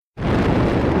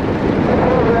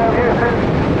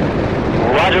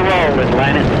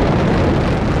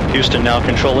Houston now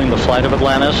controlling the flight of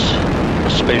Atlantis. The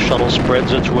space shuttle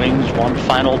spreads its wings one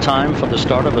final time for the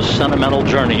start of a sentimental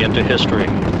journey into history.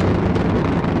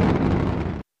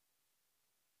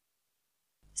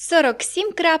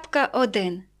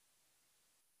 47.1.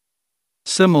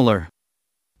 Similar.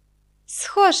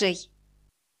 Схожий.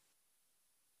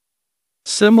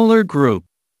 Similar group.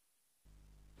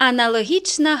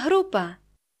 Аналогічна група.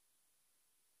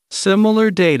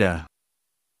 Similar data.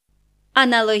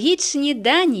 Аналогічні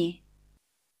дані.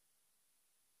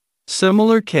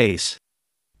 Similar case.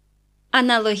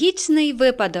 Аналогічний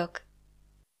випадок.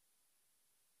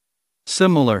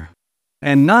 Similar.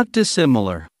 And not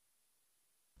dissimilar.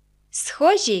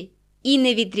 Схожі і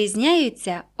не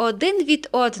відрізняються один від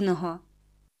одного.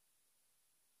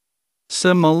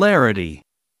 Similarity.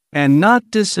 And not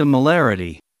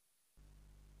dissimilarity.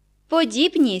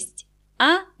 Подібність,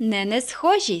 а не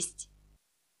несхожість.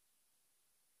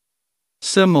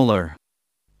 Similar.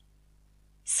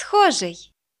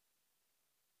 Схожий.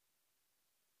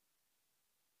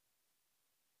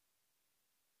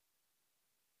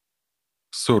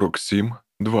 Сорок сім,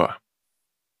 два.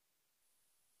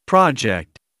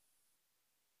 Project.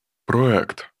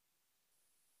 Проект.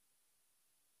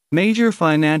 Major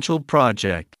financial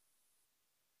project.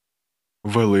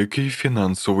 Великий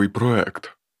фінансовий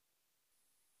проект.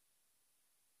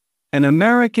 An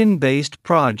American-based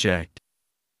project.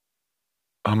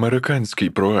 Американський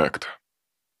проект.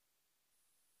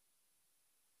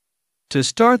 To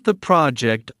start the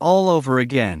project all over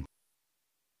again.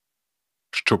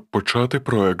 Щоб почати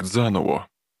проект заново.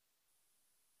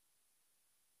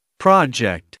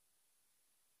 Project.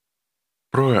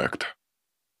 Проект.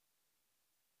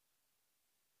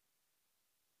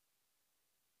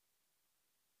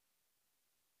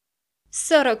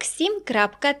 Сорок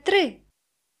 47.3.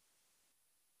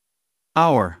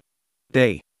 Hour.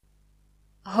 Day.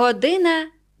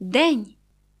 Година, день.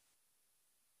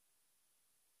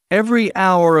 Every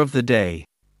hour of the day.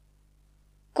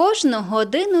 Кожну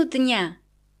годину дня.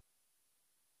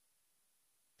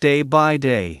 Day by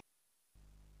day.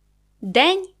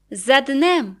 День за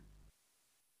днем.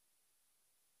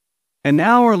 An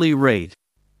hourly rate.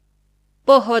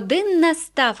 Погодинна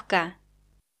ставка.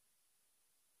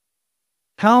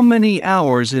 How many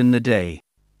hours in the day?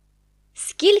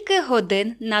 Скільки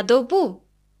годин на добу?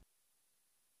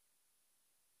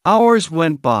 Hours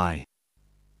went by.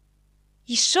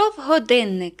 Йшов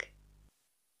годинник.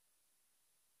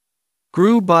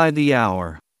 Grew by the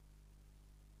hour.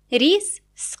 Ріс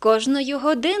з кожною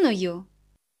годиною.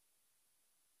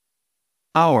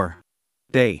 Hour.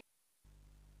 Day.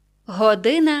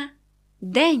 Година,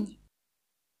 день.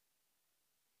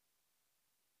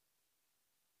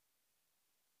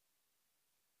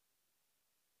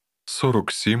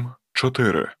 Сорок сім,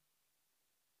 чотири.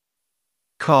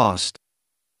 Cost.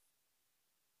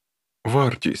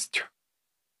 Вартість.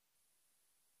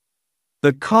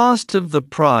 The cost of the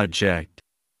project.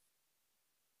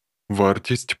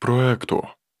 Вартість проекту.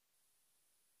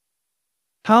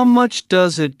 How much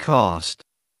does it cost?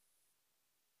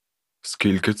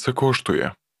 Скільки це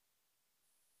коштує?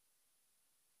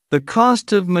 The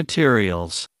cost of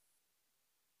materials.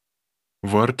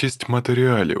 Вартість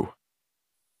матеріалів.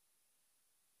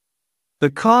 The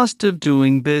cost of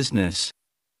doing business.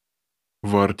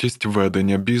 Вартість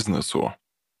ведення бізнесу.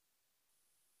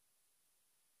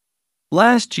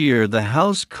 Last year the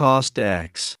house cost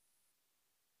X.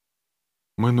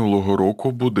 Минулого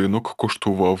року будинок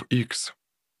коштував X.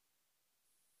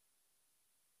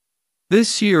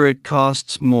 This year it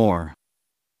costs more.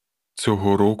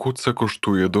 Цього року це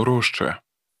коштує дорожче.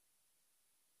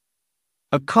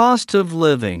 A cost of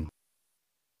living.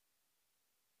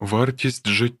 Вартість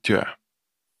життя.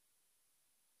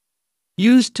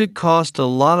 Used to cost a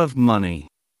lot of money.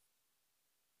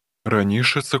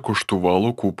 Раніше це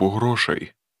коштувало купу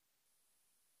грошей.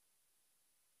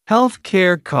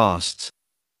 Healthcare costs.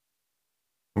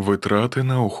 Витрати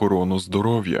на охорону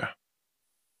здоров'я.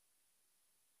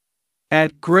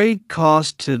 At great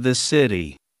cost to the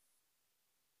city.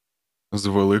 З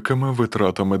великими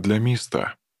витратами для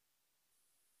міста.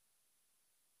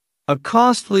 A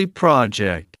costly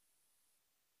project.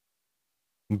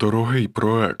 Дорогий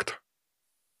проект.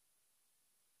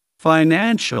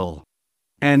 Financial.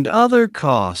 And other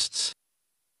costs.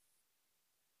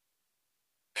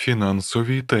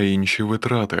 Фінансові та інші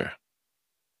витрати.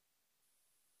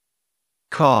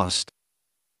 Cost.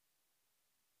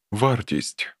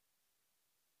 Вартість.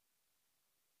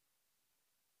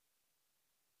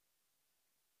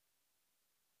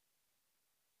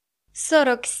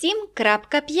 Сорок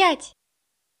 47.5.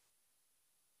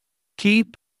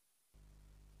 Keep.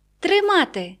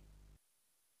 Тримати.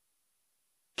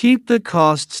 Keep the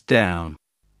costs down.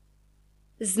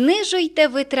 Знижуйте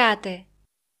витрати.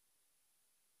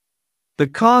 The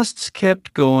costs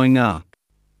kept going up.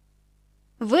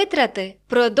 Витрати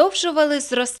продовжували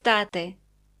зростати.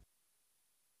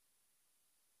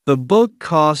 The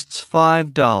book costs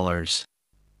 $5.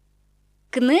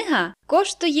 Книга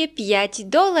коштує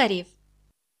 $5.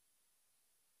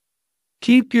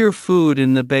 Keep your food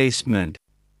in the basement.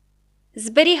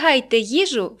 Зберігайте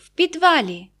їжу в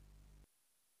підвалі.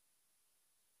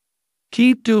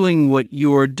 Keep doing what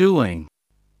you are doing.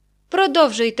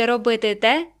 Продовжуйте робити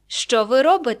те, що ви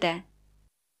робите.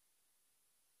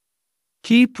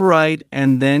 Keep right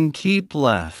and then keep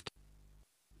left.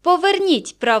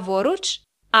 Поверніть праворуч,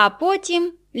 а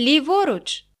потім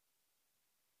ліворуч.